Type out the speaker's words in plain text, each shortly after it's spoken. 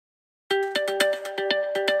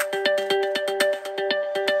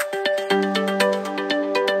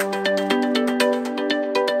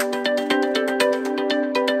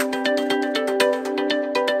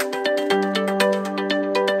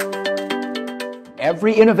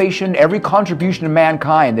Every innovation, every contribution to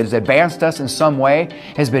mankind that has advanced us in some way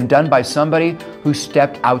has been done by somebody who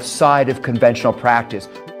stepped outside of conventional practice.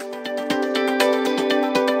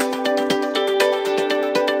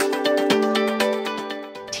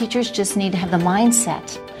 Teachers just need to have the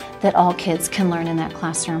mindset that all kids can learn in that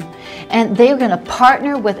classroom. And they're going to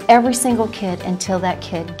partner with every single kid until that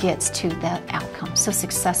kid gets to that outcome. So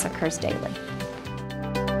success occurs daily.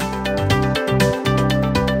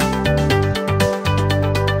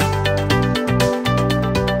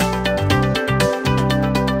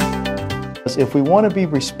 If we want to be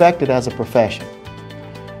respected as a profession,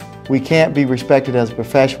 we can't be respected as a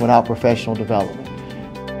profession without professional development.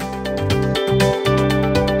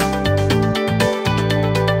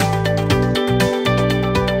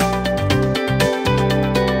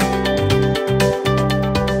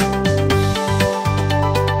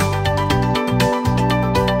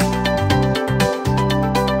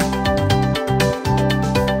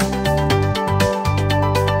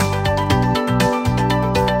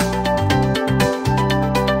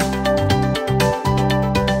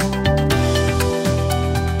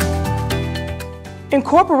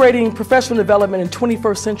 Incorporating professional development in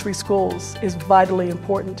 21st century schools is vitally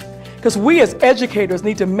important because we as educators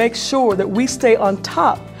need to make sure that we stay on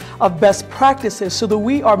top of best practices so that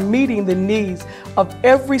we are meeting the needs of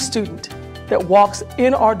every student that walks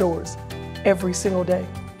in our doors every single day.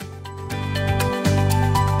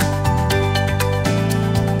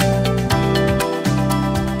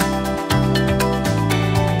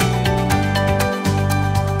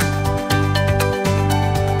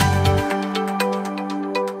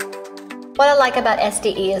 What I like about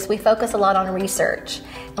SDE is we focus a lot on research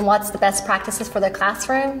and what's the best practices for the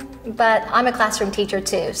classroom, but I'm a classroom teacher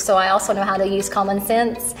too, so I also know how to use common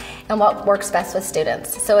sense and what works best with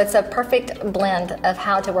students. So it's a perfect blend of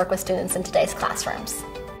how to work with students in today's classrooms.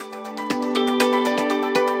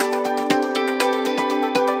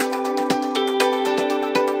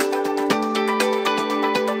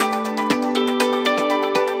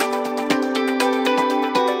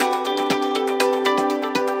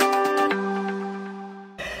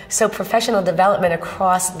 So professional development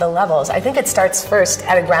across the levels, I think it starts first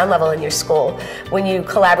at a ground level in your school when you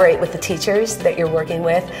collaborate with the teachers that you're working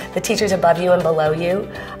with, the teachers above you and below you.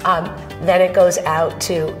 Then it goes out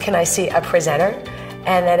to, can I see a presenter?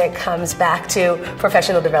 And then it comes back to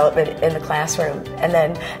professional development in the classroom, and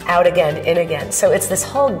then out again, in again. So it's this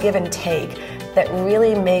whole give and take that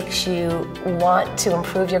really makes you want to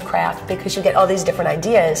improve your craft because you get all these different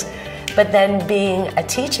ideas, but then being a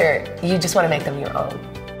teacher, you just want to make them your own.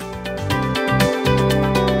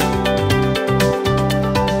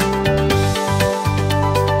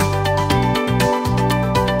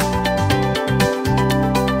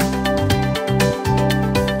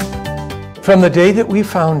 From the day that we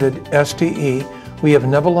founded SDE, we have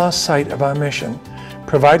never lost sight of our mission,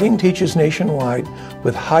 providing teachers nationwide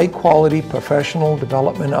with high-quality professional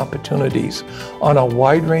development opportunities on a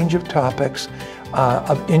wide range of topics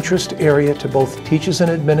of interest area to both teachers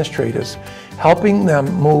and administrators, helping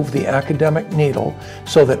them move the academic needle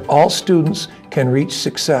so that all students can reach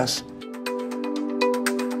success.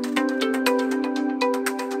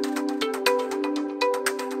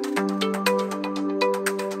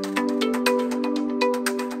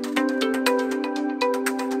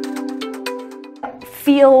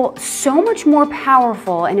 Feel so much more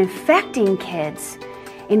powerful in affecting kids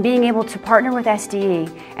in being able to partner with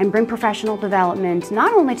SDE and bring professional development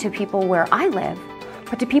not only to people where I live,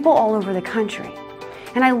 but to people all over the country.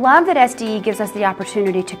 And I love that SDE gives us the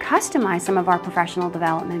opportunity to customize some of our professional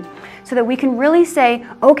development so that we can really say,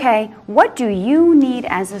 okay, what do you need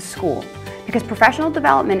as a school? Because professional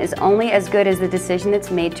development is only as good as the decision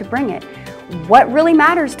that's made to bring it. What really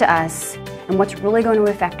matters to us and what's really going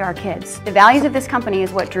to affect our kids. The values of this company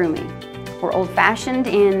is what drew me. We're old-fashioned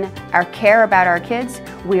in our care about our kids.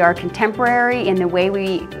 We are contemporary in the way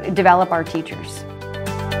we develop our teachers.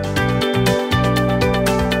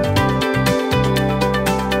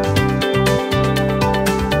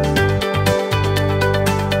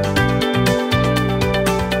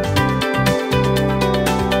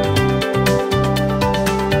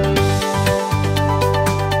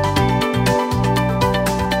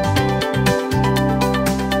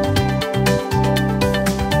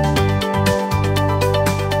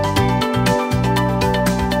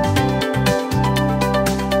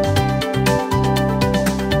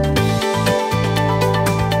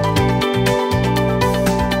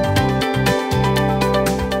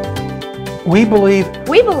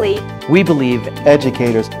 We believe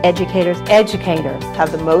educators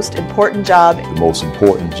have the most important job in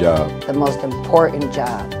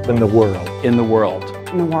the world.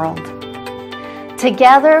 In the world.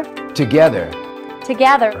 Together. Together.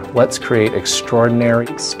 Together. Let's create extraordinary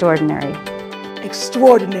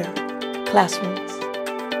Extraordinary classrooms.